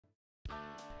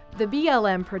The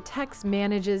BLM protects,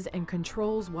 manages, and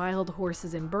controls wild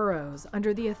horses and burros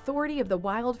under the authority of the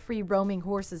Wild Free Roaming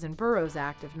Horses and Burros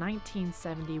Act of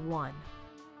 1971.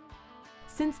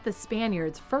 Since the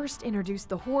Spaniards first introduced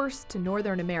the horse to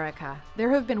Northern America, there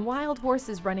have been wild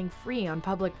horses running free on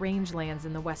public rangelands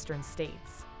in the western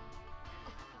states.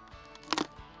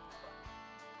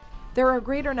 There are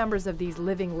greater numbers of these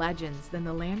living legends than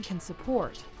the land can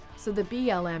support, so the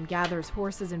BLM gathers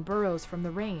horses and burros from the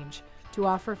range to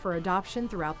offer for adoption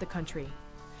throughout the country.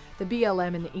 The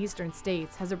BLM in the eastern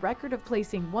states has a record of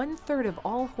placing 1/3 of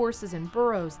all horses and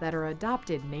burros that are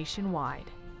adopted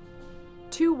nationwide.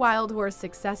 Two wild horse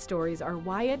success stories are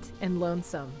Wyatt and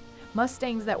Lonesome,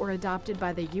 Mustangs that were adopted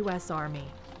by the U.S. Army.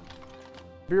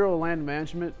 Bureau of Land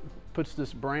Management puts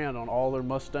this brand on all their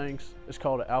Mustangs. It's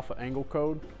called an Alpha Angle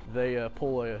Code. They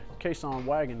pull a caisson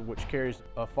wagon which carries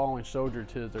a fallen soldier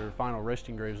to their final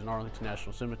resting graves in Arlington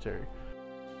National Cemetery.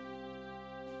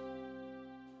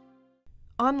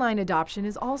 Online adoption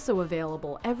is also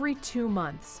available every 2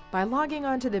 months by logging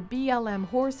on to the BLM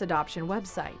Horse Adoption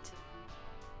website.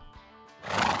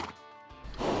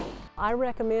 I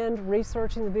recommend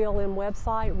researching the BLM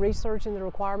website, researching the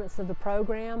requirements of the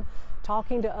program,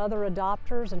 talking to other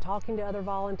adopters and talking to other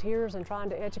volunteers and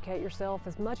trying to educate yourself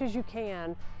as much as you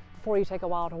can before you take a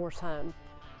wild horse home.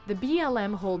 The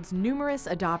BLM holds numerous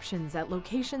adoptions at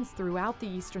locations throughout the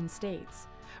eastern states,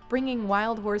 bringing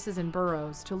wild horses and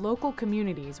burros to local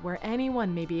communities where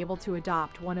anyone may be able to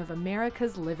adopt one of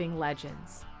America's living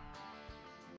legends.